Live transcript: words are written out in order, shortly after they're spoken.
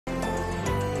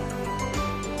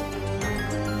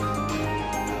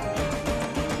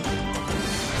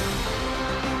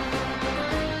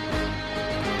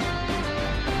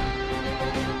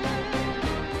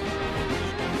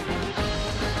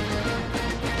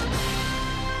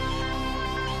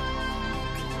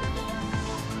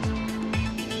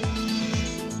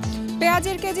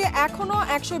পেঁয়াজের কেজি এখনো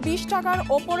 120 টাকার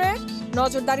ওপরে,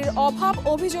 নজরদারির অভাব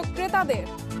অভিযোগ ক্রেতাদের।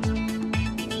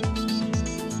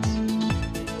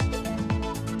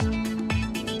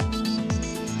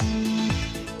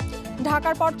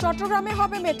 ঢাকার পর চট্টগ্রামে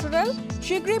হবে মেট্রো রেল,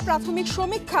 শীঘ্রই প্রাথমিক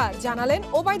সমীক্ষা, জানালেন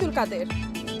ওবায়দুল কাদের।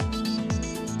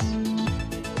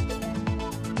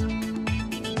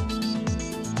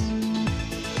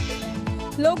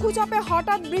 লঘুচাপে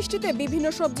হঠাৎ বৃষ্টিতে বিভিন্ন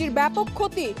সবজির ব্যাপক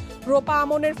ক্ষতি, রোপা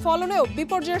আমনের ফলনেও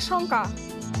বিপর্যয়ের শঙ্কা।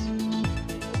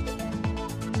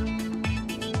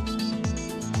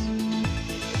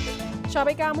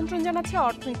 সবাইকে আমন্ত্রণ জানাচ্ছি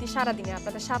অর্থনীতি সারাদিনে।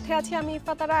 আপনাদের সাথে আছি আমি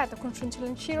ইফাতারা। এতক্ষণ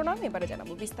শুনছিলেন শিরোনাম, এবারে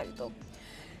জানাবো বিস্তারিত।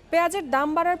 পেঁয়াজের দাম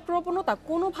বাড়ার প্রবণতা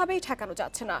কোনোভাবেই ঠেকানো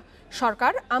যাচ্ছে না।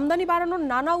 সরকার আমদানি বাড়ানোর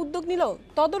নানা উদ্যোগ নিলেও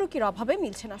তদারকির অভাবে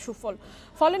মিলছে না সুফল।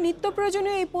 ফলে নিত্য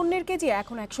প্রয়োজনীয় এই পণ্যের কেজি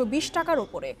এখন 120 টাকার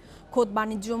ওপরে। খোদ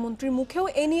বাণিজ্য মন্ত্রীর মুখেও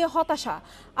এ নিয়ে হতাশা।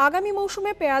 আগামী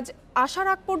মৌসুমে পেঁয়াজ আসার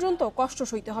আগ পর্যন্ত কষ্ট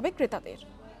সইতে হবে ক্রেতাদের।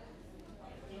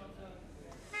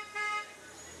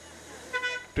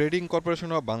 ট্রেডিং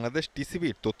কর্পোরেশন অব বাংলাদেশ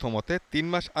টিসিবির তথ্য মতে 3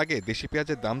 মাস আগে দেশি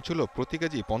পেঁয়াজের দাম ছিল প্রতি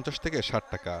কেজি 50 থেকে 60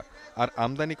 টাকা, আর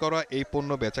আমদানি করা এই পণ্য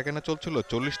বেচাকেনা চলছিল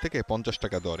 40 থেকে 50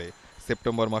 টাকা দরে।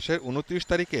 সেপ্টেম্বর মাসের 29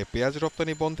 তারিখে পেঁয়াজ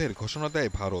রপ্তানি বন্ধের ঘোষণা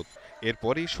দেয় ভারত।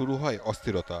 এরপরই শুরু হয়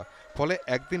অস্থিরতা। ফলে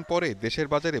একদিন পরে দেশের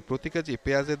বাজারে প্রতি কেজি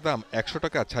পেঁয়াজের দাম 100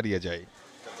 টাকা ছাড়িয়ে যায়।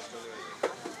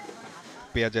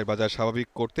 পেঁয়াজের বাজার স্বাভাবিক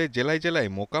করতে জেলায় জেলায়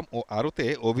মোকাম ও আড়তে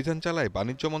অভিযান চালায়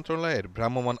বাণিজ্য মন্ত্রণালয়ের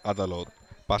ভ্রাম্যমাণ আদালত।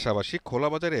 পাশাপাশি খোলা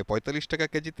বাজারে 45 টাকা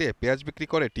কেজিতে পেঁয়াজ বিক্রি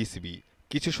করে টিসিবি।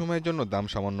 কিছু সময়ের জন্য দাম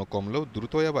সামান্য কমলেও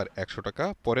দ্রুতই আবার 100 টাকা,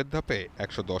 পরের ধাপে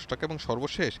 110 টাকা এবং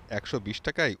সর্বশেষ 120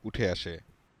 টাকায় উঠে আসে।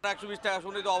 120 টাকা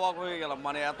শুনে তো অবাক হয়ে গেলাম।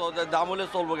 মানে এত দাম হলে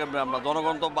চলবো কেমন? আমরা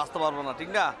জনগণ তো বাঁচতে পারবো না, ঠিক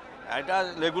না? এটা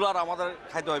রেগুলার আমাদের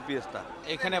খাইতে হয় পেঁয়াজটা।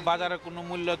 এখানে বাজারে কোনো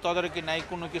মূল্য তদারকি নাই,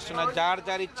 কোনো কিছু না,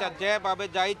 যার ইচ্ছা যেভাবে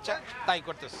যা ইচ্ছা তাই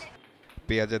করতেছে।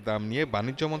 পেঁয়াজের দাম নিয়ে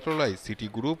বাণিজ্য মন্ত্রণালয় সিটি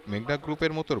গ্রুপ, মেঘনা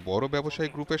গ্রুপের মতো বড় ব্যবসায়ী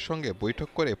গ্রুপের সঙ্গে বৈঠক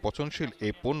করে পচনশীল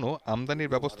এই পণ্য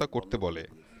আমদানির ব্যবস্থা করতে বলে।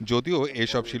 যদিও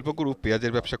এসব শিল্প গ্রুপ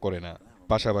পেঁয়াজের ব্যবসা করে না।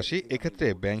 পাশাপাশি এক্ষেত্রে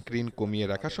ব্যাংক ঋণ কমিয়ে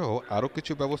রাখা সহ আরও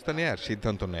কিছু ব্যবস্থা নেয়ার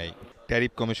সিদ্ধান্ত নেয়।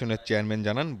 ট্যারিফ কমিশনের চেয়ারম্যান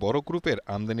জানান, বড় গ্রুপের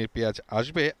আমদানির পেঁয়াজ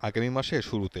আসবে আগামী মাসের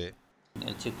শুরুতে।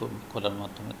 করার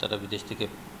মাধ্যমে তারা বিদেশ থেকে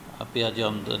পেঁয়াজ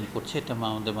আমদানি করছে, এটা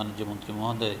আমাদের বাণিজ্য মন্ত্রী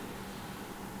মহোদয়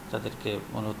তাদেরকে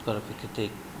অনুরোধ করার প্রেক্ষিতে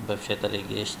ব্যবসায় তারা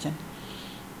এগিয়ে এসছেন।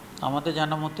 আমাদের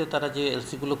জানা মতে তারা যে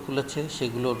এলসিগুলো খুলেছে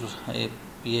সেগুলোর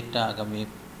পিএটা আগামী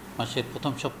মাসের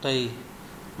প্রথম সপ্তাহেই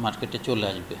মার্কেটে চলে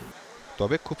আসবে।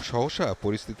 তবে খুব সহসা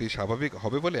পরিস্থিতি স্বাভাবিক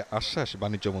হবে বলে আশ্বাস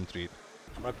বাণিজ্য মন্ত্রীর।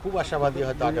 আমরা খুব আশাবাদী,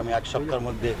 হয়তো আগামী 1 সপ্তাহের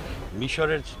মধ্যে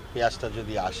মিশরের পেঁয়াজটা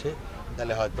যদি আসে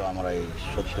তাহলে হয়তো আমরা এই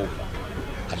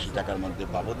 70-80 টাকার মধ্যে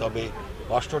পাবো। তবে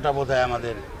কষ্টটা বোধহয়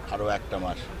আমাদের আরও একটা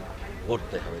মাস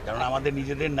করতে হবে, কারণ আমাদের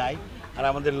নিজেদের নাই। আর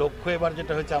আমাদের লক্ষ্য এবার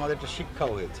যেটা হয়েছে, আমাদের একটা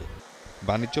শিক্ষাও হয়েছে।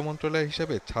 বাণিজ্য মন্ত্রণালয়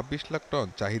হিসাবে 26 লাখ টন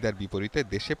চাহিদার বিপরীতে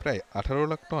দেশে প্রায় 18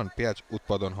 লাখ টন পেঁয়াজ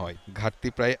উৎপাদন হয়। ঘাটতি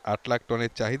প্রায় 8 লাখ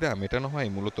টনের চাহিদা মেটানো হয়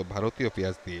মূলত ভারতীয়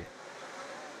পেঁয়াজ দিয়ে।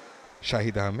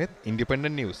 Shahid Ahmed,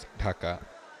 independent news, Dhaka.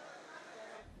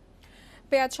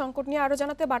 পেঁয়াজ সংকট নিয়ে আরো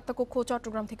জানাতে বার্তাকক্ষ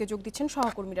চট্টগ্রাম থেকে যোগ দিচ্ছেন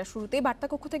সহকর্মীরা। শুরুতেই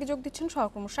বার্তাকক্ষ থেকে যোগ দিচ্ছেন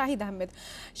সহকর্মী শাহিদ আহমেদ।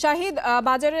 শাহিদ,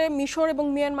 বাজারে মিশর এবং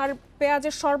মিয়ানমার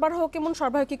পেঁয়াজের সরবরাহ কেমন?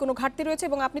 সরবরাহ কি কোনো ঘাটতি রয়েছে?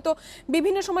 এবং আপনি তো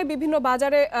বিভিন্ন সময় বিভিন্ন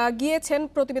বাজারে গিয়েছেন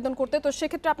প্রতিবেদন করতে, তো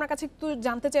সেক্ষেত্রে আপনার কাছে একটু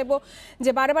জানতে চাইবো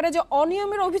যে বারে বারে যে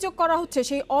অনিয়মের অভিযোগ করা হচ্ছে,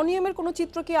 সেই অনিয়মের কোনো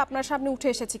চিত্র কি আপনার সামনে উঠে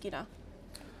এসেছে কিনা?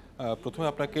 প্রথমে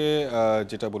আপনাকে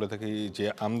যেটা বলে থাকি যে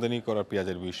আমদানি করা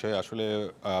পেঁয়াজের বিষয়ে, আসলে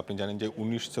আপনি জানেন যে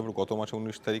গত মাসে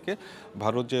 19 তারিখে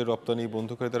ভারত যে রপ্তানি বন্ধ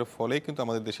করে দেওয়ার ফলেই কিন্তু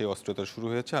আমাদের দেশে অস্থিরতা শুরু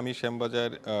হয়েছে। আমি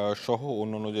শ্যামবাজার সহ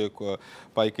অন্যান্য যে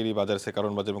পাইকারি বাজার আছে,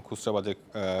 কারণ বাজার এবং খুচরা বাজার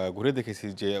ঘুরে দেখেছি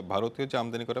যে ভারতীয় যে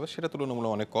আমদানি করা সেটা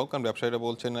তুলনামূলক অনেক কম। কারণ ব্যবসায়ীরা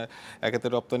বলছেন একেতে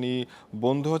রপ্তানি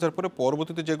বন্ধ হয়ে যাওয়ার পরে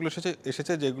পরবর্তীতে যেগুলো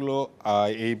এসেছে যেগুলো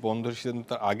এই বন্ধ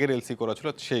সিদ্ধান্ত আগের এলসি করা ছিল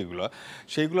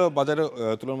সেইগুলো বাজারে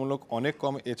তুলনামূলক অনেক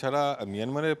কম। এছাড়া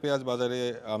মিয়ানমারের পেঁয়াজ বাজারে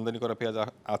আমদানি করা পেঁয়াজ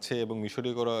আছে এবং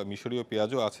মিশরীয়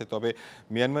পেঁয়াজও আছে। তবে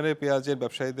মিয়ানমারের পেঁয়াজের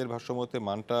ব্যবসায়ীদের ভাষ্যমতে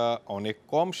মানটা অনেক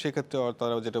কম। সেক্ষেত্রে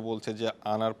তারা যেটা বলছে যে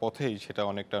আনার পথেই সেটা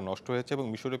অনেকটা নষ্ট হয়েছে এবং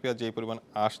মিশরীয় পেঁয়াজ যেই পরিমাণ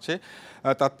আসছে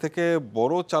তার থেকে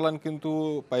বড় চালান কিন্তু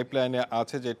পাইপলাইনে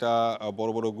আছে, যেটা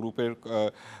বড় বড় গ্রুপের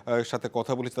সাথে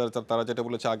কথা বলেছে। তারা যেটা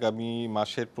বলেছে আগামী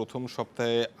মাসের প্রথম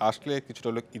সপ্তাহে আসলে কিছুটা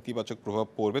ইতিবাচক প্রভাব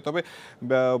পড়বে। তবে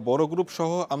বড় গ্রুপ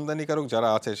সহ আমদানিকারক যারা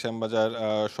আছে, শ্যামবাজার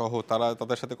সহ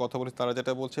তাদের সাথে কথা বলে তারা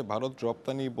যেটা বলছে ভারত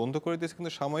রপ্তানি বন্ধ করে দিয়েছে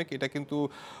কিন্তু সাময়িক, এটা কিন্তু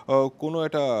কোনো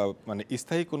একটা মানে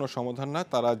স্থায়ী কোনো সমাধান না।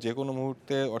 তারা যে কোনো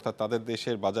মুহূর্তে অর্থাৎ তাদের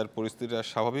দেশের বাজার পরিস্থিতিটা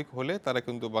স্বাভাবিক হলে তারা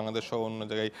কিন্তু বাংলাদেশ সহ অন্য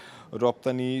জায়গায়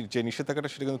রপ্তানি যে নিষেধাজ্ঞাটা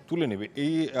সেটা কিন্তু তুলে নেবে।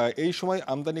 এই সময়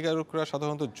আমদানিকারকরা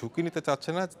সাধারণত ঝুঁকি নিতে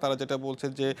চাচ্ছে না। তারা যেটা বলছে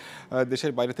যে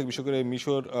দেশের বাইরে থেকে বিশেষ করে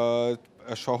মিশর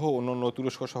সহ অন্যান্য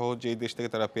তুরস্ক সহ যেই দেশ থেকে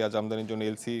তারা পেঁয়াজ আমদানির জন্য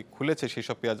এলসি খুলেছে সেই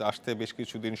সব পেঁয়াজ আসতে বেশ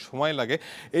কিছুদিন সময় লাগে।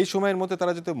 এই সময়ের মধ্যে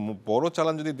তারা যদি বড়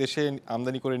চালান যদি দেশে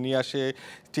আমদানি করে নিয়ে আসে,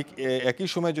 ঠিক একই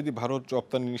সময় যদি ভারত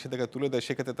রপ্তানি নিষেধাজ্ঞা তুলে দেয়,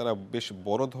 সেক্ষেত্রে তারা বেশ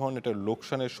বড় ধরনের একটা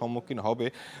লোকসানের সম্মুখীন হবে।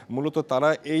 মূলত তারা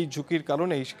এই ঝুঁকির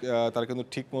কারণেই তারা কিন্তু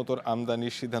ঠিক মতো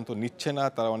আমদানির সিদ্ধান্ত নিচ্ছে না।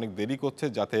 তারা অনেক দেরি করছে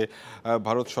যাতে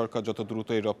ভারত সরকার যত দ্রুত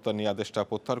এই রপ্তানি আদেশটা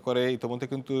প্রত্যাহার করে। ইতিমধ্যে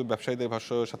কিন্তু ব্যবসায়ীদের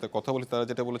ভাষ্যের সাথে কথা বলে তারা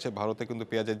যেটা বলেছে ভারতে কিন্তু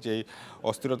পেঁয়াজের যেই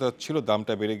অস্থিরতা ছিল,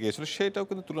 দামটা বেড়ে গিয়েছিল, সেটাও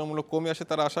কিন্তু তুলনামূলক কমে আসে।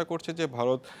 তারা আশা করছে যে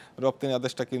ভারত রপ্তানি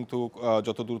আদেশটা কিন্তু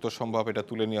যত দ্রুত সম্ভব এটা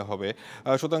তুলে নেওয়া হবে।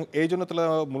 সুতরাং এই জন্য তারা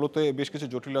মূলত বেশ কিছু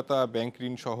জটিলতা, ব্যাংক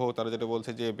ঋণ সহ তারা যেটা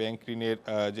বলছে যে ব্যাংক ঋণের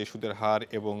যে সুদের হার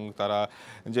এবং তারা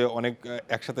যে অনেক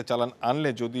একসাথে চালান আনলে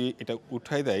যদি এটা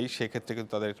উঠাই দেয় সেক্ষেত্রে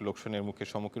কিন্তু তাদের লোকসানের মুখে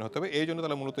সম্মুখীন হতে হবে। এই জন্য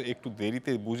তারা মূলত একটু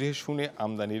দেরিতে বুঝে শুনে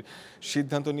আমদানির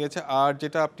সিদ্ধান্ত নিয়েছে। আর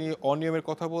যেটা আপনি অনিয়মের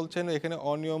কথা বলছেন, এখানে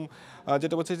অনিয়ম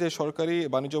যেটা বলছে যে সরকারি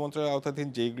বাণিজ্য মন্ত্রণালয়ের আওতাধীন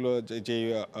যেইগুলো যে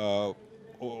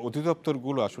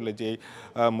অধিদপ্তরগুলো আসলে যে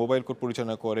মোবাইল কোর্ট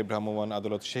পরিচালনা করে ভ্রাম্যমাণ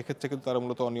আদালত, সেক্ষেত্রে কিন্তু তারা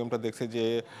মূলত অনিয়মটা দেখছে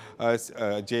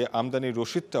যে আমদানির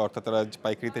রসিদটা অর্থাৎ তারা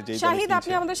পাইকারিতে যেই শাহিদ,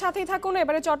 আপনি আমাদের সাথেই থাকুন।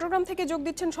 এবারে চট্টগ্রাম থেকে যোগ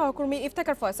দিচ্ছেন সহকর্মী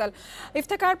ইফতেখার ফয়সাল।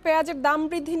 ইফতেখার, পেঁয়াজের দাম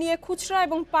বৃদ্ধি নিয়ে খুচরা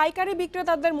এবং পাইকারি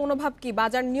বিক্রেতাদের মনোভাব কি?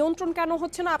 বাজার নিয়ন্ত্রণ কেন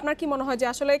হচ্ছে না? আপনার কি মনে হয় যে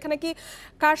আসলে এখানে কি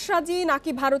কারসাজি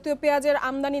নাকি ভারতীয় পেঁয়াজের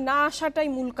আমদানি না আসাটাই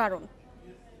মূল কারণ?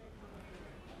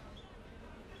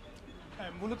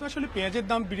 মূলত আসলে পেঁয়াজের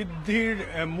দাম বৃদ্ধির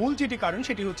মূল যেটি কারণ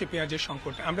সেটি হচ্ছে পেঁয়াজের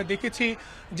সংকট। আমরা দেখেছি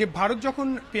যে ভারত যখন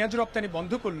পেঁয়াজ রপ্তানি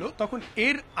বন্ধ করলো তখন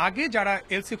এর আগে যারা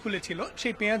এলসি খুলেছিল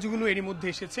সেই পেঁয়াজগুলো এরই মধ্যে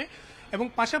এসেছে এবং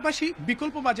পাশাপাশি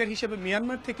বিকল্প বাজার হিসেবে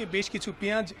মিয়ানমার থেকে বেশ কিছু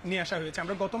পেঁয়াজ নিয়ে আসা হয়েছে।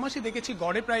 আমরা গত মাসে দেখেছি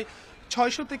গড়ে প্রায়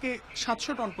 600 থেকে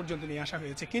 700 টন পর্যন্ত নিয়ে আসা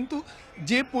হয়েছে, কিন্তু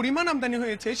যে পরিমাণ আমদানি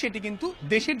হয়েছে সেটি কিন্তু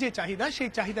দেশের যে চাহিদা সেই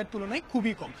চাহিদার তুলনায়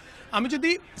খুবই কম। আমি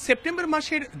যদি সেপ্টেম্বর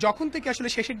মাসের যখন থেকে আসলে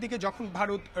শেষের দিকে যখন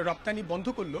ভারত রপ্তানি বন্ধ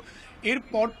করলো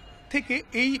এরপর থেকে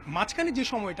এই মাঝখানে যে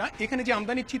সময়টা এখানে যে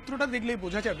আমদানির চিত্রটা দেখলেই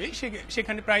বোঝা যাবে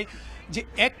সেখানে প্রায় যে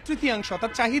 1/3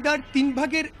 অর্থাৎ চাহিদার 3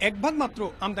 ভাগের 1 ভাগ মাত্র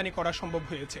আমদানি করা সম্ভব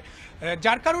হয়েছে,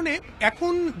 যার কারণে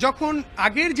এখন যখন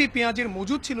আগের যে পেঁয়াজের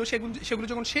মজুদ ছিল সেগুলো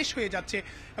যখন শেষ হয়ে যাচ্ছে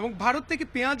এবং ভারত থেকে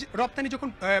পেঁয়াজ রপ্তানি যখন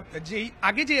যেই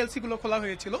আগে যে এলসিগুলো খোলা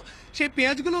হয়েছিল সেই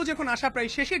পেঁয়াজগুলো যখন আসা প্রায়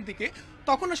শেষের দিকে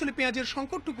তখন আসলে পেঁয়াজের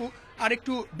সংকটটুকু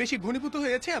আরেকটু বেশি ঘনীভূত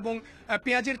হয়েছে এবং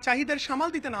পেঁয়াজের চাহিদার সামাল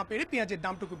দিতে না পেরে পেঁয়াজের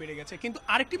দামটুকু বেড়ে গেছে। কিন্তু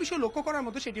আরেকটি বিষয় লক্ষ্য করার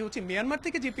মতো সেটি হচ্ছে মিয়ানমার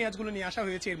থেকে যে পেঁয়াজগুলো নিয়ে আসা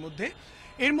হয়েছে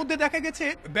এর মধ্যে দেখা গেছে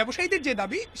ব্যবসায়ীদের যে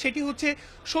দাবি সেটি হচ্ছে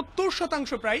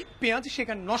 70% প্রায় পেঁয়াজ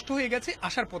সেখানে নষ্ট হয়ে গেছে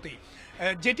আসার পথেই,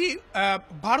 যেটি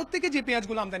ভারত থেকে যে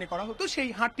পেঁয়াজগুলো আমদানি করা হতো সেই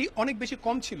হারটি অনেক বেশি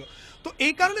কম ছিল। তো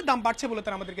এই কারণে দাম বাড়ছে বলে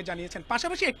তারা আমাদেরকে জানিয়েছেন।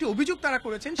 পাশাপাশি একটি অভিযোগ তারা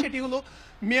করেছেন সেটি হলো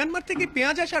মিয়ানমার থেকে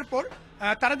পেঁয়াজ আসার পর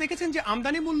তারা দেখেছেন যে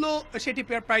আমদানি মূল্য সেটি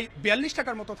প্রায় 42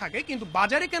 টাকার মতো থাকে, কিন্তু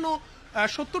বাজারে কেন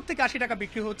 70 থেকে 80 টাকা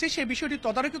বিক্রি হচ্ছে সেই বিষয়টি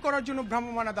তদারকি করার জন্য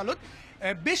ভ্রাম্যমাণ আদালত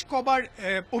বেশ কবার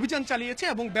অভিযান চালিয়েছে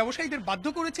এবং ব্যবসায়ীদের বাধ্য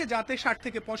করেছে যাতে 60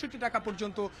 থেকে 65 টাকা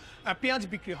পর্যন্ত পেঁয়াজ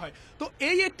বিক্রি হয়। তো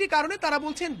এই একটি কারণে তারা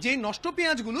বলছেন যে নষ্ট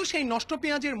পেঁয়াজগুলো সেই নষ্ট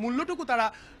পেঁয়াজের মূল্যটুকু তারা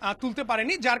তুলতে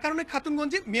পারেনি, যার কারণে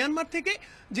খাতুনগঞ্জে মিয়ানমার থেকে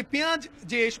যে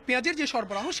পেঁয়াজের যে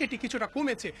সরবরাহ সেটি কিছুটা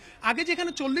কমেছে। আগে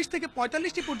যেখানে 40 থেকে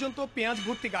 45টি পর্যন্ত পেঁয়াজ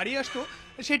ভর্তি গাড়ি আসতো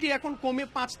সেটি এখন কমে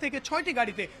 5 থেকে 6টি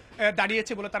গাড়িতে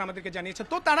দাঁড়িয়েছে বলে তারা আমাদেরকে জানিয়েছে।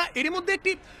 তো তারা এর মধ্যে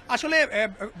একটি আসলে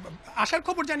আসার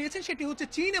খবর জানিয়েছেন সেটি হচ্ছে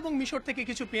চীন এবং মিশর থেকে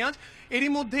কিছু পেঁয়াজ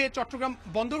এরই মধ্যে চট্টগ্রাম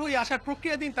বন্দর হয়ে আসার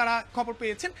প্রক্রিয়াধীন তারা খবর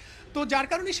পেয়েছেন, তো যার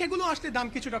কারণে সেগুলো আসলে দাম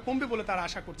কিছুটা কমবে বলে তারা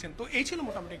আশা করছেন। তো এই ছিল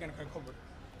মোটামুটি এখানকার খবর।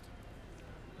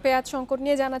 পেঁয়াজ সংকট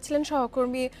নিয়ে জানাচ্ছিলেন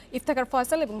সহকর্মী ইফতেখার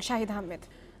ফয়সাল এবং শাহিদ আহমেদ।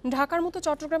 ঢাকার মতো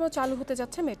চট্টগ্রামেও চালু হতে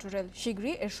যাচ্ছে মেট্রো রেল।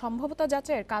 শীঘ্রই এর সম্ভাব্যতা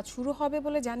যাচাইয়ের কাজ শুরু হবে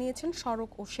বলে জানিয়েছেন সড়ক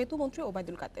ও সেতু মন্ত্রী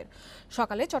ওবায়দুল কাদের।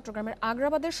 সকালে চট্টগ্রামের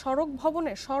আগ্রাবাদের সড়ক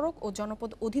ভবনে সড়ক ও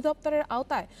জনপদ অধিদপ্তরের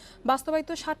আওতায় বাস্তবায়িত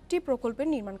 7টি প্রকল্পের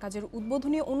নির্মাণ কাজের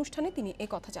উদ্বোধনী অনুষ্ঠানে তিনি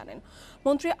কথা জানান।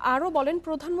 মন্ত্রী আরও বলেন,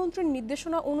 প্রধানমন্ত্রীর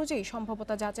নির্দেশনা অনুযায়ী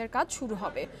সম্ভাব্যতা যাচাইয়ের কাজ শুরু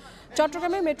হবে।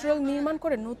 চট্টগ্রামে মেট্রো রেল নির্মাণ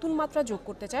করে নতুন মাত্রা যোগ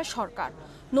করতে চায় সরকার।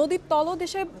 নদীর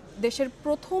তলদেশে দেশের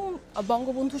প্রথম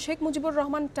বঙ্গবন্ধু শেখ মুজিবুর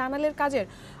রহমান টানেলের কাজের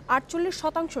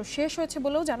 48% শেষ হয়েছে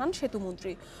বলেও জানান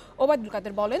সেতুমন্ত্রী। ওবায়দুল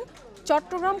কাদের বলেন,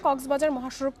 চট্টগ্রাম কক্সবাজার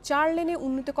মহাসড়ক 4 লেনে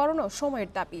উন্নীতকরণও সময়ের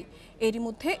দাবি। এরই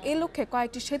মধ্যে এ লক্ষ্যে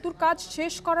কয়েকটি সেতুর কাজ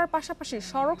শেষ করার পাশাপাশি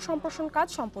সড়ক সম্প্রসারণ কাজ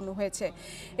সম্পন্ন হয়েছে।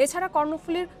 এছাড়া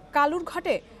কর্ণফুলীর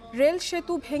কালুরঘাটে রেল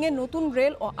সেতু ভেঙে নতুন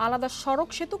রেল ও আলাদা সড়ক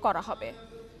সেতু করা হবে।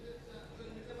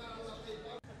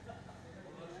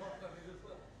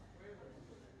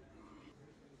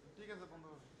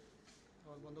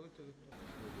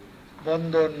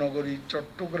 বন্দর নগরী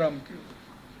চট্টগ্রামকে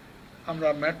আমরা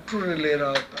মেট্রো রেলের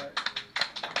আওতায়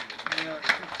নিয়ে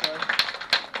আসতে চাই।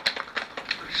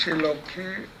 সে লক্ষ্যে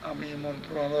আমি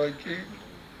মন্ত্রণালয়কে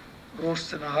রোডস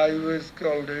অ্যান্ড হাইওয়েজকে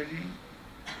অলরেডি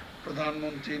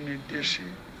প্রধানমন্ত্রীর নির্দেশে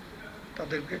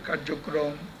তাদেরকে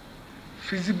কার্যক্রম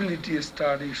ফিজিবিলিটি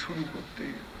স্টাডি শুরু করতে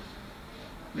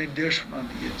নির্দেশনা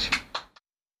দিয়েছি।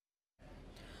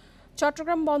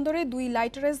 চট্টগ্রাম বন্দরে 2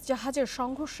 লাইটারেজ জাহাজের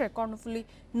সংঘর্ষে কর্ণফুলী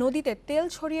নদীতে তেল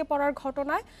ছড়িয়ে পড়ার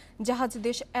ঘটনায় জাহাজ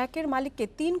দেশ 1-এর মালিককে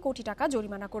 3 কোটি টাকা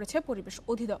জরিমানা করেছে পরিবেশ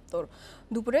অধিদপ্তর।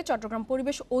 দুপুরে চট্টগ্রাম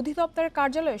পরিবেশ অধিদপ্তরের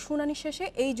কার্যালয়ে শুনানি শেষে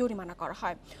এই জরিমানা করা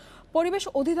হয়। পরিবেশ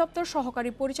অধিদপ্তর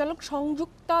সহকারী পরিচালক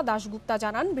সংযুক্তা দাশগুপ্তা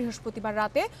জানান, বৃহস্পতিবার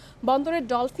রাতে বন্দরের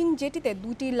ডলফিন জেটিতে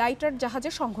 2টি লাইটার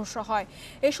জাহাজের সংঘর্ষ হয়।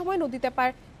 এ সময় নদীতে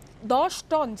প্রায় 10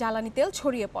 টন জ্বালানি তেল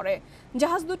ছড়িয়ে পড়ে।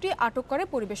 জাহাজ দুটি আটক করে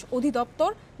পরিবেশ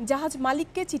অধিদপ্তর, জাহাজ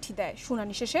মালিককে চিঠি দেয়।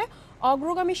 শুনানি শেষে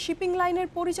অগ্রগামী শিপিং লাইনের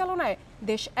পরিচালনায়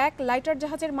দেশ 1 লাইটার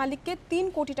জাহাজের মালিককে 3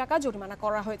 কোটি টাকা জরিমানা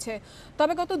করা হয়েছে।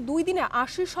 তবে গত 2 দিনে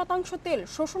 80% তেল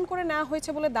শোষণ করে নেওয়া হয়েছে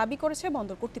বলে দাবি করেছে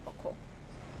বন্দর কর্তৃপক্ষ।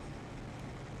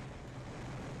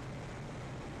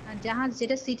 জাহাজ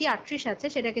যেটা সিটি 38 আছে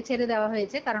সেটাকে ছেড়ে দেওয়া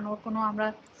হয়েছে, কারণ ওর কোনো আমরা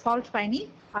ফল্ট পাইনি।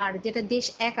 আর যেটা দেশ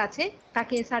 1 আছে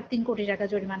তাকে 3.5 কোটি টাকা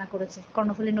জরিমানা করেছে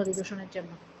কর্ণফুলী নদী দূষণের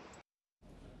জন্য।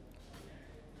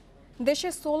 দেশে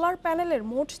সোলার প্যানেলের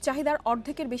মোট চাহিদার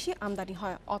অর্ধেকের বেশি আমদানি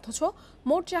হয়, অথচ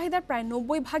মোট চাহিদার প্রায়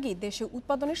 90% দেশে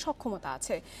উৎপাদনের সক্ষমতা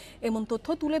আছে। এমন তথ্য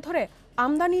তুলে ধরে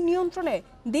আমদানি নিয়ন্ত্রণে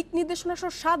দিক নির্দেশনা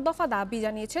সহ 7 দফা দাবি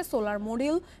জানিয়েছে solar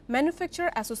module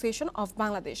manufacturer association of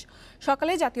Bangladesh.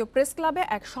 সকালে জাতীয় প্রেস ক্লাবে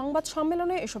এক সংবাদ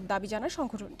সম্মেলনে এসব দাবি জানায়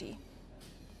সংগঠনটি।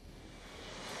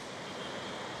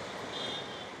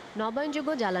 নবায়নযোগ্য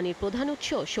জ্বালানির প্রধান উৎস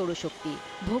সৌরশক্তি।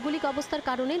 ভৌগোলিক অবস্থার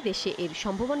কারণে দেশে এর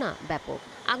সম্ভাবনা ব্যাপক।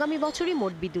 আগামী বছরই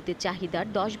মোট বিদ্যুতের চাহিদার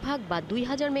 10 ভাগ বা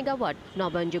 2000 মেগাওয়াট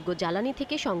নবায়নযোগ্য জ্বালানি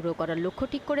থেকে সংগ্রহ করার লক্ষ্য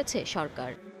ঠিক করেছে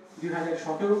সরকার।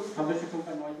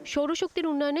 সৌরশক্তির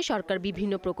উন্নয়নে সরকার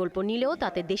বিভিন্ন প্রকল্প নিলেও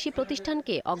তাতে দেশি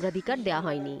প্রতিষ্ঠানকে অগ্রাধিকার দেওয়া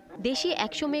হয়নি। দেশি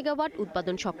 100 মেগাওয়াট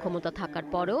উৎপাদন সক্ষমতা থাকার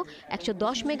পরেও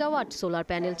 110 মেগাওয়াট সোলার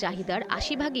প্যানেল চাহিদার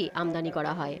 80 ভাগই আমদানি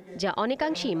করা হয়, যা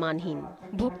অনেকাংশেই মানহীন।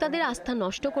 ভোক্তাদের আস্থা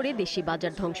নষ্ট করে দেশি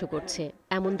বাজার ধ্বংস করছে,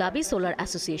 এমন দাবি সোলার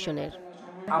অ্যাসোসিয়েশনের।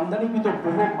 আমদানিকৃত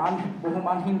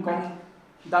বহুমানহীন কম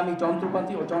দামি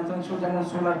যন্ত্রপাতি ও যন্ত্রাংশ যেমন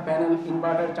solar panel,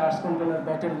 inverter, charge controller,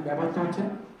 battery ব্যবহৃত হচ্ছে।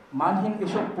 মানহীন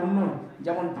এসব পণ্য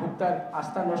যেমন ভোক্তার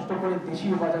আস্থা নষ্ট করে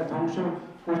দেশীয় বাজার ধ্বংস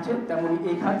করছে, তেমনি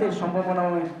এই খাতের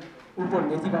সম্ভাবনার উপর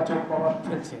নেতিবাচক প্রভাব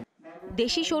ফেলছে।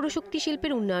 দেশি সৌরশক্তি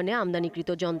শিল্পের উন্নয়নে আমদানিকৃত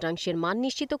যন্ত্রাংশের মান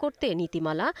নিশ্চিত করতে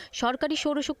নীতিমালা সরকারি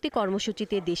সৌরশক্তি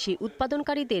কর্মসূচিতে দেশি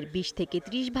উৎপাদনকারীদের 20 থেকে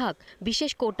 30 ভাগ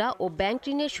বিশেষ কোটা ও ব্যাংক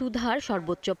ঋণের সুদহার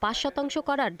সর্বোচ্চ 5%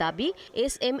 করার দাবি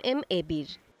SMMAB'র।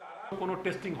 কোনো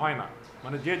টেস্টিং হয় না,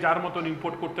 মানে যে যার মতন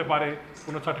ইম্পোর্ট করতে পারে,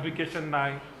 কোনো সার্টিফিকেশন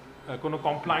নাই, কোনো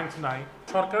কমপ্লায়েন্স নাই।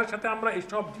 সরকারের সাথে আমরা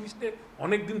এইসব জিনিসটা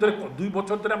অনেক দিন ধরে 2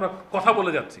 বছর ধরে আমরা কথা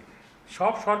বলে যাচ্ছি।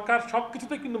 সব সরকার সব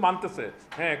কিছুতে কিন্তু মানতেছে,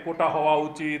 হ্যাঁ কোটা হওয়া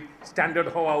উচিত, স্ট্যান্ডার্ড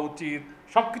হওয়া উচিত,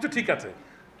 সব কিছু ঠিক আছে,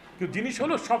 কিন্তু জিনিস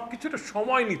হলো সব কিছুটা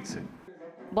সময় নিচ্ছে।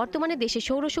 বর্তমানে দেশে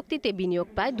সৌরশক্তিতে বিনিয়োগ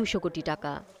প্রায় 200 কোটি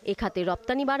টাকা। এ খাতে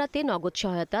রপ্তানি বাড়াতে নগদ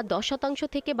সহায়তা 10%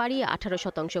 থেকে বাড়িয়ে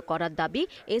 18% করার দাবি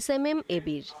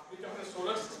SMMAB'র।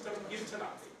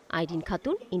 Irin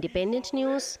Khatun, independent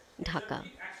news, Dhaka.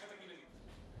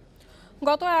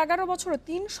 গত 11 বছরে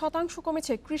 3%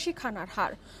 কমেছে কৃষি খানার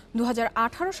হার।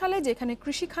 2018 সালে যেখানে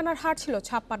কৃষি খানার হার ছিল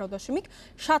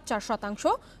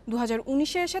 56.74%,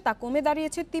 2019-এ এসে তা কমে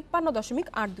দাঁড়িয়েছে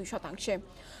 53.82%।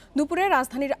 দুপুরে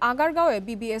রাজধানীর আগারগাঁওয়ে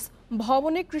বিবিএস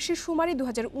ভবনে কৃষি শুমারি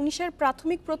 2019-এর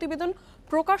প্রাথমিক প্রতিবেদন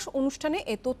প্রকাশ অনুষ্ঠানে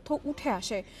এ তথ্য উঠে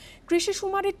আসে। কৃষি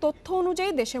শুমারির তথ্য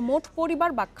অনুযায়ী দেশে মোট পরিবার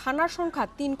বা খানার সংখ্যা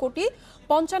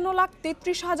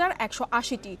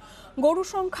 3,55,33,180টি, গরু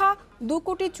সংখ্যা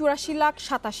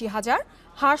 2,84,87,000,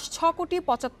 হাঁস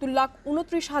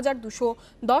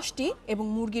 6,75,29,210টি এবং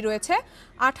মুরগি রয়েছে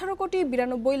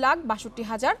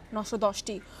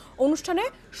 18,92,62,910টি। অনুষ্ঠানে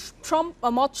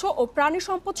মৎস্য ও প্রাণী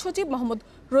সম্পদ সচিব মোহাম্মদ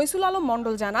রইসুল আলম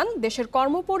মণ্ডল জানান, দেশের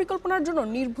কর্মপরিকল্পনার জন্য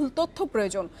নির্ভুল তথ্য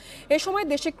প্রয়োজন। এ সময়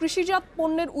দেশে কৃষিজাত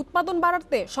পণ্যের উৎপাদন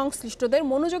বাড়াতে সংশ্লিষ্টদের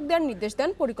মনোযোগ দেওয়ার নির্দেশ দেন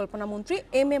পরিকল্পনা মন্ত্রী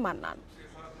এম এ মান্নান।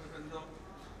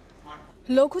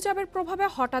 লঘুচাপের প্রভাবে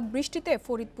হঠাৎ বৃষ্টিতে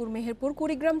ফরিদপুর, মেহেরপুর,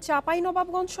 কুড়িগ্রাম,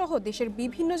 চাঁপাইনবাবগঞ্জ সহ দেশের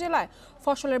বিভিন্ন জেলায়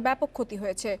ফসলের ব্যাপক ক্ষতি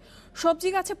হয়েছে। সবজি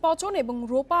গাছে পচন এবং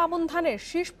রোপা আমন ধানের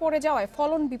শীষ পড়ে যাওয়ায়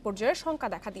ফলন বিপর্যয়ের শঙ্কা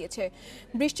দেখা দিয়েছে।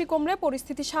 বৃষ্টি কমলে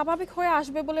পরিস্থিতি স্বাভাবিক হয়ে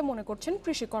আসবে বলে মনে করছেন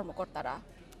কৃষি কর্মকর্তারা।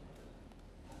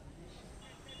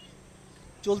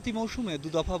 চলতি মৌসুমে 2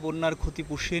 দফা বন্যার ক্ষতি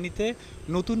পুষিয়ে নিতে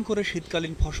নতুন করে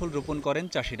শীতকালীন ফসল রোপণ করেন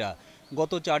চাষিরা।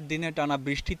 গত 4 দিনে টানা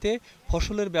বৃষ্টিতে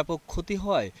ফসলের ব্যাপক ক্ষতি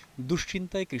হওয়ায়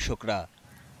দুশ্চিন্তায় কৃষকরা।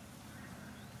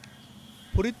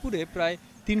 ফরিদপুরে প্রায়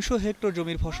 ৩০০ হেক্টর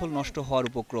জমির ফসল নষ্ট হওয়ার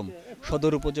উপক্রম।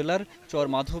 সদর উপজেলার চর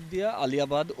মাধবদিয়া,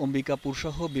 আলিয়াবাদ, অম্বিকাপুর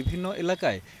সহ বিভিন্ন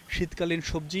এলাকায় শীতকালীন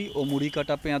সবজি ও মুড়ি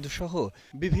কাটা পেঁয়াজ সহ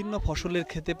বিভিন্ন ফসলের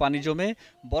ক্ষেতে পানি জমে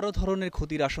বড় ধরনের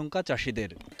ক্ষতির আশঙ্কা চাষিদের।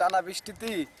 টানা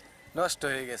বৃষ্টিতেই নষ্ট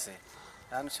হয়ে গেছে।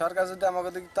 সরকার যদি আমাকে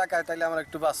দিকে তাকায় তাহলে আমরা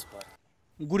একটু বাঁচব।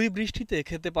 গুড়ি বৃষ্টিতে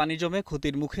খেতে পানি জমে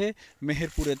ক্ষতির মুখে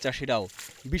মেহেরপুরের চাষিরাও।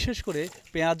 বিশেষ করে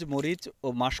পেঁয়াজ, মরিচ ও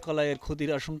মাসকলাইয়ের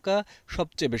ক্ষতির আশঙ্কা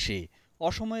সবচেয়ে বেশি।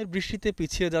 অসময়ের বৃষ্টিতে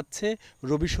পিছিয়ে যাচ্ছে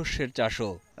রবি শস্যের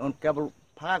চাষও। এখন কেবল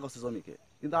ফাঁকা করছে জমিকে,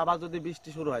 কিন্তু আবার যদি বৃষ্টি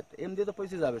শুরু হয় এমনি তো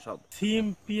পচে যাবে সব। সিম,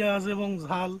 পেঁয়াজ এবং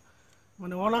ঝাল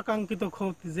মানে অনাকাঙ্ক্ষিত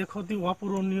ক্ষতি, যে ক্ষতি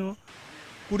অপূরণীয়।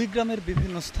 কুড়িগ্রামের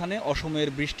বিভিন্ন স্থানে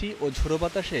অসময়ের বৃষ্টি ও ঝোড়ো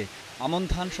বাতাসে আমন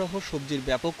ধান সহ সবজির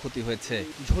ব্যাপক ক্ষতি হয়েছে।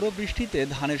 ঝোড়ো বৃষ্টিতে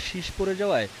ধানের শীষ পড়ে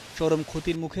যাওয়ায় চরম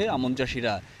ক্ষতির মুখে আমন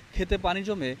চাষিরা। খেতে পানি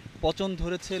জমে পচন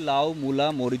ধরেছে লাউ, মূলা,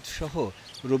 মরিচ সহ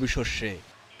রবি শস্যে।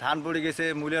 ধান পড়ে গেছে,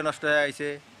 মূলা নষ্ট হয়ে গেছে,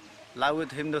 লাউ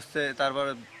থেম ধরছে, তারপর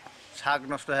শাক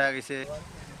নষ্ট হয়ে গেছে।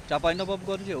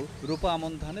 চাঁপাইনবাবগঞ্জেও রূপা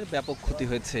আমন ধানের ব্যাপক ক্ষতি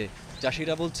হয়েছে।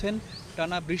 চাষিরা বলছেন,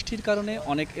 টানা বৃষ্টির কারণে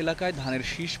অনেক এলাকায় ধানের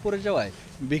শীষ পড়ে যাওয়ায়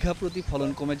বিঘা প্রতি ফলন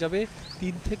কমে যাবে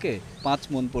 ৩ থেকে ৫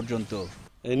 মণ পর্যন্ত।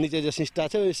 এর নিচে যে শীষটা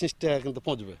আছে ওই শীষটা কিন্তু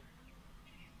পচবে,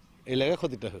 এই এলাকায়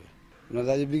ক্ষতিটা হবে।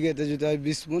 বিঘাতে যদি হয়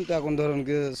 20 মণ, তো এখন ধরুন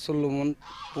 16 মণ,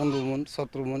 15 মণ,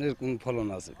 17 মণ এরকম ফলন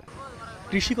আছে।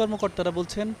 কৃষি কর্মকর্তারা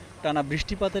বলছেন, টানা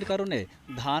বৃষ্টিপাতের কারণে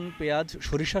ধান, পেঁয়াজ,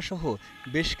 সরিষা সহ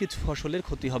বেশ কিছু ফসলের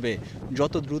ক্ষতি হবে।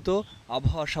 যত দ্রুত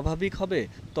আবহাওয়া স্বাভাবিক হবে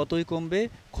ততই কমবে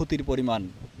ক্ষতির পরিমাণ।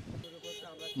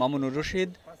 Mamunur Rashid,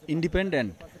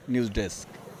 independent news desk.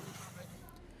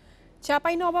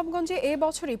 চাঁপাইনবাবগঞ্জে এ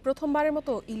বছরই প্রথমবারের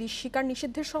মতো ইলিশ শিকার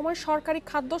নিষিদ্ধের সময় সরকারি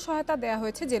খাদ্য সহায়তা দেয়া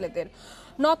হয়েছে জেলেদের।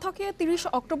 নথকে 30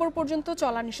 অক্টোবর পর্যন্ত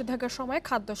চলা নিষেধাজ্ঞার সময়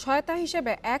খাদ্য সহায়তা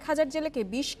হিসেবে 1000 জেলেকে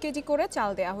 20 কেজি করে চাল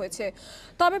দেয়া হয়েছে।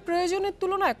 তবে প্রয়োজনের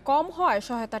তুলনায় কম হওয়ায়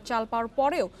সহায়তার চাল পাওয়ার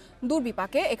পরেও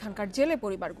দুর্বিপাকে এখানকার জেলে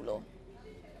পরিবারগুলো।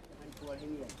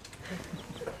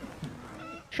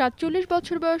 47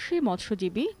 বছর বয়সী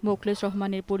মৎস্যজীবী মোখলেস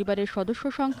রহমানের পরিবারের সদস্য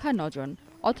সংখ্যা 9 জন,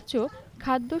 অথচ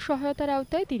খাদ্য সহায়তার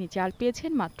আওতায় তিনি চাল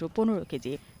পেয়েছেন মাত্র 15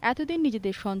 কেজি। এতদিন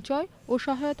নিজেদের সঞ্চয় ও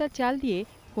সহায়তার চাল দিয়ে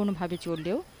কোনোভাবে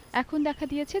চললেও এখন দেখা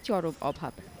দিয়েছে চরম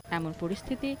অভাব। এমন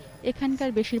পরিস্থিতি এখানকার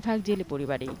বেশিরভাগ জেলে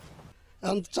পরিবারেই।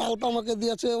 চাল তো আমাকে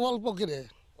দিয়েছে অল্প করে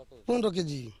 15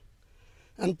 কেজি,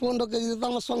 15 কেজিতে তো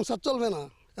আমার সংসার চলবে না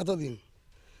এতদিন,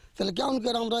 তাহলে কেমন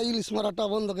করে আমরা ইলিশ মারাটা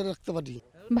বন্ধ করে রাখতে পারি?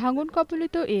 ভাঙন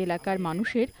কবলিত এই এলাকার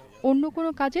মানুষের অন্য কোনো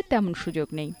কাজের তেমন সুযোগ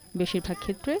নেই। বেশিরভাগ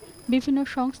ক্ষেত্রে বিভিন্ন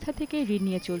সংস্থা থেকে ঋণ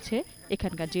নিয়ে চলছে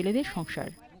এখানকার জেলেদের সংসার।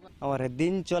 আমার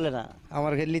দিন চলে না।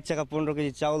 আমার লিচ্চাকা 15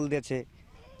 কেজি চাউল দিয়েছে,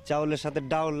 চাউলের সাথে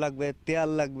ডাউল লাগবে, তেল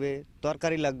লাগবে,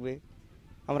 তরকারি লাগবে,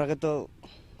 আমরাকে তো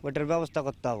ওইটার ব্যবস্থা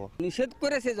করতে হবে। নিষেধ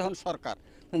করেছে যখন সরকার,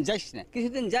 যাইস না,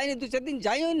 কিছুদিন যায়নি, 2-4 দিন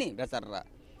যাইও নি বেচাররা।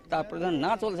 তারপরে যখন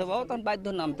না চলছে বাবা, তখন বাধ্য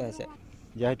নামতে হয়েছে।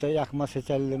 যেহেতু 1 মাসে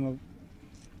চাল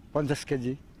 50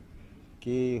 কেজি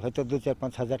কি হয়তো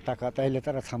 2-4-5 হাজার টাকা, তাইলে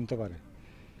তারা থামতে পারে,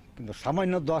 কিন্তু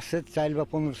সামান্য 10 সের চাইল বা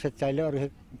 15 সের চাইলে আর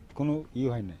কোনো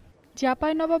হয় না।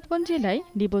 চাঁপাইনবাবগঞ্জ জেলায়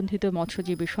নিবন্ধিত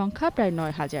মৎস্যজীবীর সংখ্যা প্রায়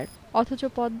 9000, অথচ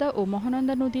পদ্মা ও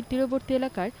মহানন্দা নদীর তীরবর্তী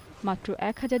এলাকার মাত্র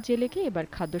 1000 জেলেকে এবার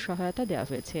খাদ্য সহায়তা দেওয়া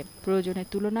হয়েছে। প্রয়োজনের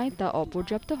তুলনায় তা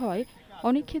অপর্যাপ্ত হয়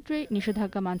অনেক ক্ষেত্রেই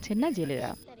নিষেধাজ্ঞা মানছেন না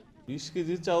জেলেরা। 20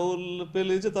 কেজি চাউল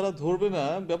পেলে যে তারা ধরবে না,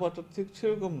 ব্যাপারটা ঠিক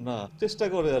সেরকম না। চেষ্টা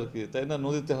করে আর কি, তাই না?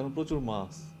 নদীতে এখন প্রচুর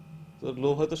মাছ, তো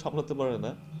লোক হয়তো সামলাতে পারে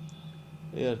না,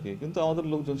 এই আর কি। কিন্তু আমাদের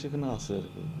লোকজন সেখানে আছে আর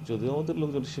কি, যদিও আমাদের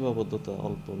লোকজন সীমাবদ্ধতা,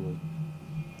 অল্প লোক,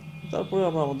 তারপরে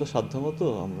আমরা আমাদের সাধ্যমতো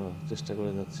আমরা চেষ্টা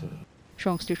করে যাচ্ছি।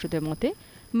 সংশ্লিষ্টদের মতে,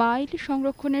 মা ইলিশ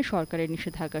সংরক্ষণের সরকারের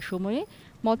নিষেধাজ্ঞার সময়ে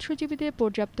মৎস্যজীবীদের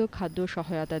পর্যাপ্ত খাদ্য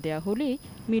সহায়তা দেওয়া হলেই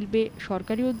মিলবে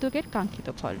সরকারি উদ্যোগের কাঙ্ক্ষিত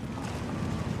ফল।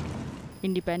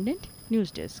 Independent news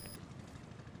desk.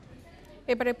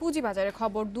 এবারে পুঁজিবাজারে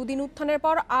খবর। দুদিন উত্থানের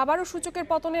পর আবারও সূচকের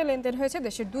পতনে লেনদেন হয়েছে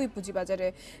দেশের 2 পুঁজিবাজারে।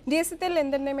 ডিএসইতে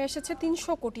লেনদেন নেমে এসেছে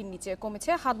 300 কোটির নিচে,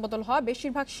 কমেছে হাতবদল হওয়া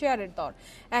বেশিরভাগ শেয়ারের দর।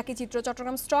 একই চিত্র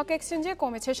চট্টগ্রাম স্টক এক্সচেঞ্জে,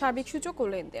 কমেছে সার্বিক সূচক ও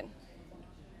লেনদেন।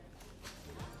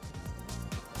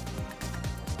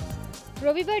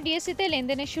 রবিবার ডিএসইতে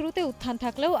লেনদেনের শুরুতে উত্থান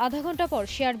থাকলেও আধা ঘন্টা পর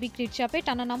শেয়ার বিক্রির চাপে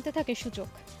টানা নামতে থাকে সূচক।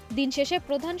 দিন শেষে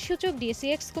প্রধান সূচক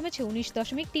ডিএসইএক্স কমেছে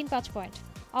 19.35 পয়েন্ট,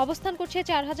 অবস্থান করছে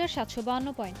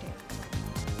 4752 পয়েন্টে।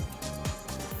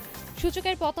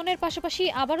 সূচকের পতনের পাশাপাশি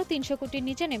আবারও 300 কোটির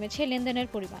নিচে নেমেছে লেনদেনের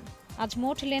পরিমাণ। আজ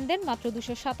মোট লেনদেন মাত্র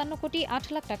 257 কোটি 8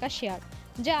 লাখ টাকা শেয়ার,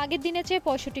 যা আগের দিনের চেয়ে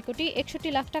 65 কোটি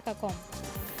 61 লাখ টাকা কম।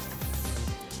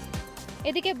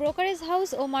 এদিকে ব্রোকারেজ হাউস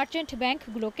ও মার্চেন্ট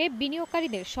ব্যাংকগুলোকে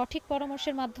বিনিয়োগকারীদের সঠিক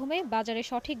পরামর্শের মাধ্যমে বাজারে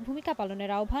সঠিক ভূমিকা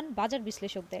পালনের আহ্বান বাজার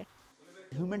বিশ্লেষকদের।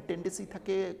 হিউম্যান টেন্ডেন্সি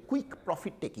থাকে কুইক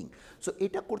প্রফিট টেকিং। সো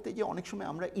এটা করতে যে অনেক সময়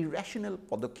আমরা ইরেশনাল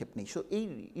পদক্ষেপ নিই। সো এই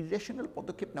ইরেশনাল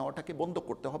পদক্ষেপ নেওয়াটাকে বন্ধ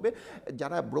করতে হবে।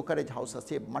 যারা ব্রোকারেজ হাউস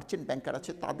আছে, মার্চেন্ট ব্যাংকার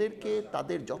আছে, তাদেরকে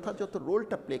তাদের যথাযথ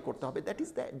রোলটা প্লে করতে হবে। That is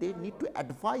they need to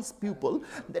advice people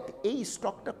that এই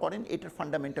স্টকটা করেন, এটার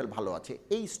ফান্ডামেন্টাল ভালো আছে,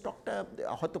 এই স্টকটা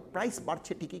হয়তো প্রাইস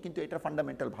বাড়ছে ঠিকই কিন্তু এটার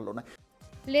ফান্ডামেন্টাল ভালো না।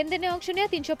 লেনদেনে অংশ নেওয়া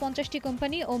 ৩৫০টি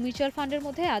কোম্পানি ও মিউচুয়াল ফান্ডের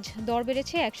মধ্যে আজ দর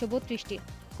বেড়েছে ১৩২টি,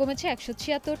 কমেছে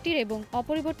 ১৭৬টির এবং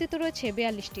অপরিবর্তিত রয়েছে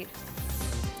 ৪২টির।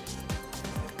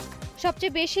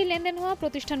 সবচেয়ে বেশি লেনদেন হওয়া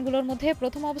প্রতিষ্ঠানগুলোর মধ্যে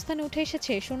প্রথম অবস্থানে উঠে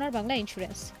এসেছে সোনার বাংলা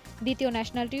ইন্স্যুরেন্স, দ্বিতীয়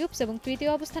ন্যাশনাল টিউবস এবং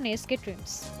তৃতীয় অবস্থানে এসকে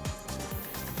ট্রিমস।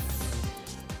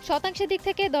 শতাংশের দিক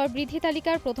থেকে দর বৃদ্ধি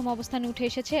তালিকার প্রথম অবস্থানে উঠে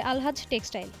এসেছে আলহাজ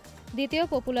টেক্সটাইল, দ্বিতীয়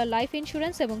পপুলার লাইফ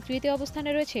ইন্স্যুরেন্স এবং তৃতীয় অবস্থানে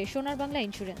রয়েছে সোনার বাংলা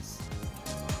ইন্স্যুরেন্স।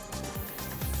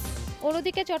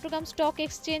 অন্যদিকে চট্টগ্রাম স্টক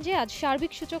এক্সচেঞ্জে আজ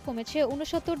সার্বিক সূচক কমেছে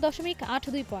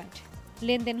 ৬৯.৮২ পয়েন্ট,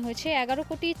 লেনদেন হয়েছে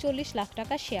 ১১,৪০,০০,০০০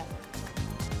 টাকা share.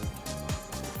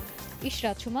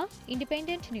 Ishrat Suma,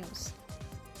 independent news.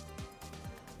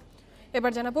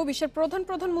 এবার জানাবো বিশ্বের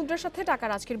প্রধান মুদ্রার সাথে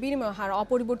টাকার আজকের বিনিময় হার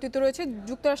অপরিবর্তিত রয়েছে।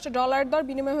 যুক্তরাষ্ট্রের ডলারের দর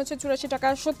বিনিময় হয়েছে ৮৪ টাকা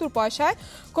 ৭০ পয়সায়,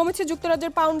 কমেছে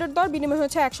যুক্তরাজ্যের পাউন্ডের দর বিনিময়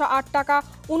হয়েছে ১০৮ টাকা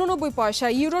 ৮৯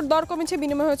 পয়সায়, ইউরোর দর কমেছে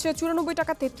বিনিময় হয়েছে ৯৪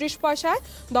 টাকা ৩৩ পয়সায়,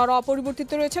 দর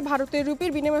অপরিবর্তিত রয়েছে ভারতের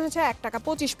রুপির বিনিময় হয়েছে ১ টাকা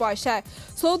 ২৫ পয়সায়,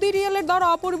 সৌদি রিয়ালের দর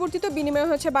অপরিবর্তিত বিনিময়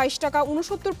হয়েছে ২২ টাকা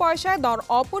 ৬৯ পয়সায়, দর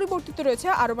অপরিবর্তিত রয়েছে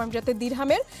আরব আমিরাতের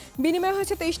দিরহামের বিনিময়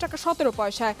হয়েছে ২৩ টাকা ১৭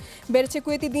 পয়সায়, বেড়েছে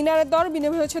কুয়েতি দিনারের দর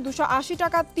বিনিময় হয়েছে ২৮০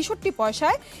 টাকা ৬৩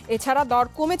 পয়সায়, এছাড়া দর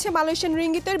কমেছে মালয়েশিয়ান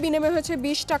রিঙ্গিতের বিনিময় হয়েছে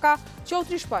 ২০ টাকা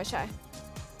 ৩৪ পয়সায়।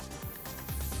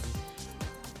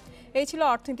 এই ছিল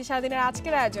অর্থনীতি সারাদিনের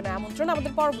আজকের আয়োজনে। আমন্ত্রণ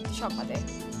আমাদের পরবর্তী সংবাদে।